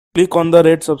Click on the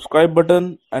red subscribe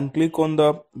button and click on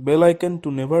the bell icon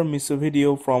to never miss a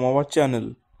video from our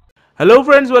channel. Hello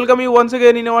friends, welcome you once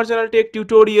again in our channel Tech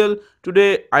Tutorial.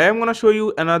 Today I am gonna show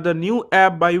you another new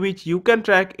app by which you can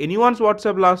track anyone's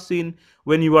WhatsApp last seen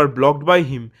when you are blocked by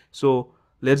him. So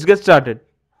let's get started.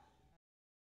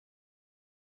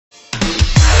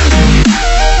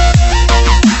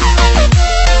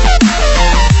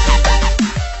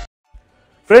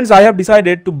 Friends, I have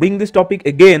decided to bring this topic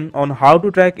again on how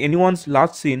to track anyone's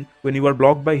last seen when you are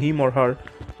blocked by him or her,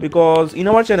 because in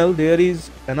our channel there is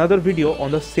another video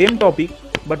on the same topic,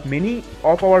 but many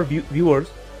of our viewers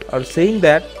are saying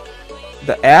that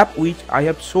the app which I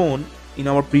have shown in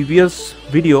our previous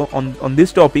video on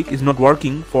this topic is not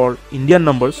working for Indian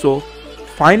numbers. So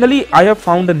finally I have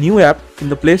found a new app in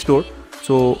the Play Store.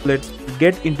 So let's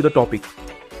get into the topic.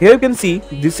 Here you can see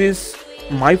this is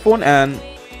my phone and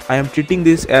I am treating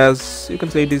this as, you can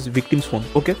say, it is victim's phone.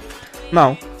 Okay,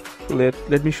 now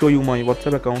let me show you my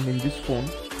WhatsApp account in this phone.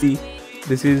 See,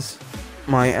 this is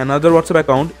my another WhatsApp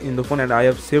account in the phone and I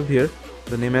have saved here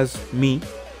the name as me.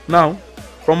 Now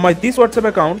from this WhatsApp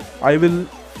account I will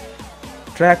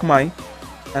track my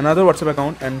another WhatsApp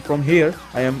account, and from here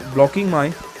I am blocking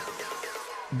my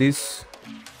this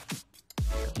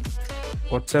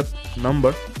WhatsApp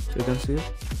number. So you can see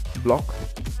block.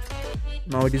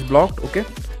 Now it is blocked. Okay,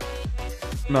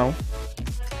 now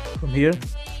from here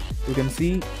you can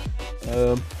see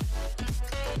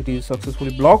it is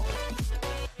successfully blocked.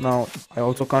 Now I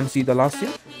also can't see the last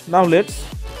scene. Now let's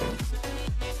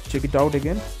check it out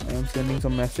again. I am sending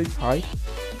some message, hi,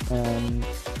 and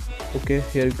okay,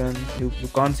 here you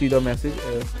can't see the message.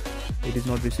 It is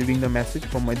not receiving the message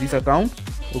from this account.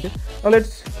 Okay, now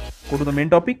let's go to the main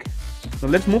topic. Now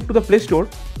let's move to the Play Store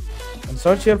and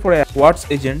search here for a Whats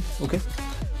agent. Okay,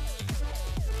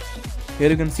 here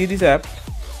you can see this app.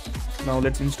 Now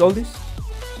let's install this.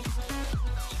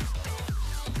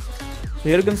 So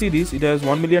here you can see this, it has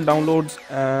 1 million downloads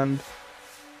and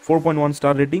 4.1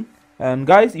 star rating. And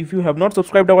guys, if you have not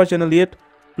subscribed our channel yet,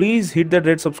 please hit that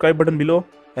red subscribe button below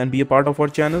and be a part of our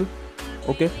channel.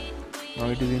 Okay, now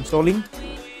it is installing.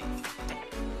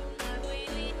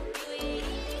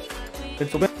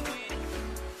 Let's open.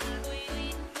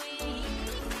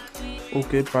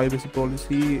 Okay, privacy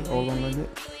policy, all online.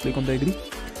 Click on the agree,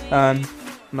 and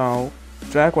now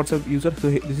track WhatsApp user. So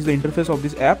this is the interface of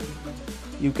this app.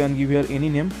 You can give here any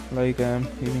name, like I am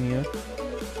giving here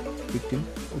victim.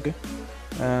 Okay,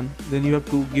 and then you have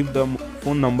to give the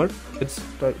phone number. Let's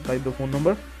type the phone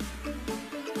number.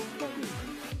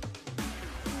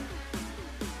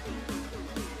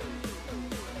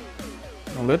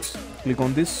 Now let's click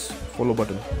on this follow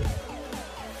button.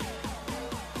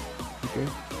 Okay,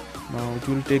 now it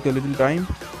will take a little time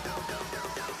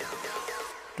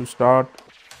to start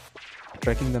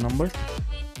tracking the number.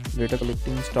 Data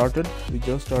collecting started. We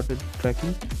just started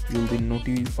tracking. You will be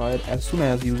notified as soon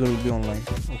as user will be online.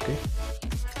 Okay,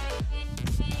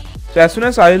 so as soon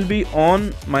as I will be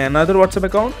on my another WhatsApp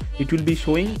account, it will be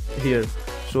showing here.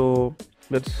 So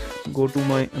let's go to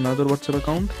my another WhatsApp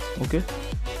account. Okay,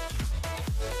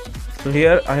 so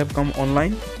here I have come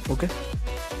online. Okay,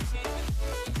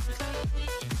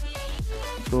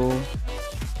 so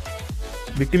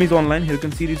victim is online. Here you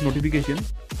can see this notification.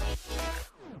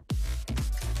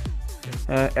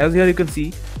 As here you can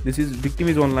see, this is victim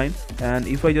is online, and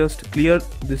if I just clear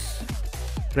this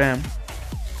RAM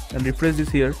and refresh this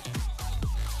here,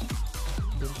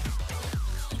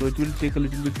 so it will take a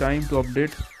little bit time to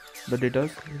update the data.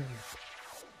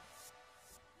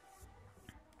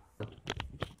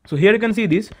 So here you can see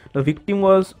this, the victim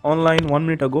was online 1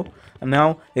 minute ago, and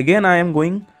now again I am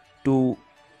going to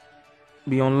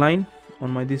be online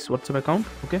on this WhatsApp account.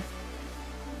 Okay,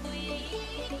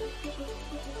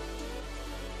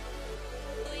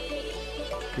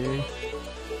 okay,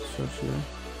 search here.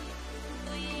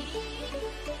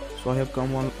 So I have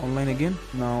come online again.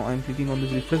 Now I am clicking on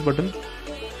this refresh button.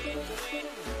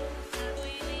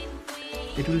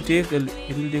 It will take a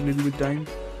little bit time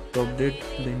to update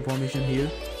the information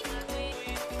here.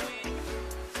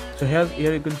 So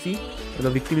here you can see the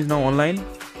victim is now online,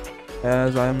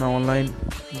 as I am now online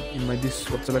in this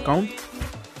WhatsApp account.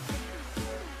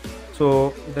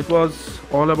 So that was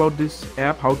all about this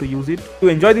app, how to use it. If you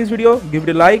enjoy this video, give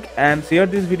it a like and share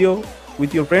this video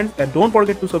with your friends, and don't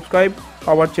forget to subscribe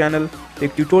our channel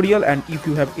Tech Tutorial. And if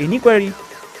you have any query,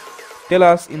 tell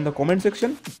us in the comment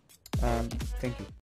section, and thank you.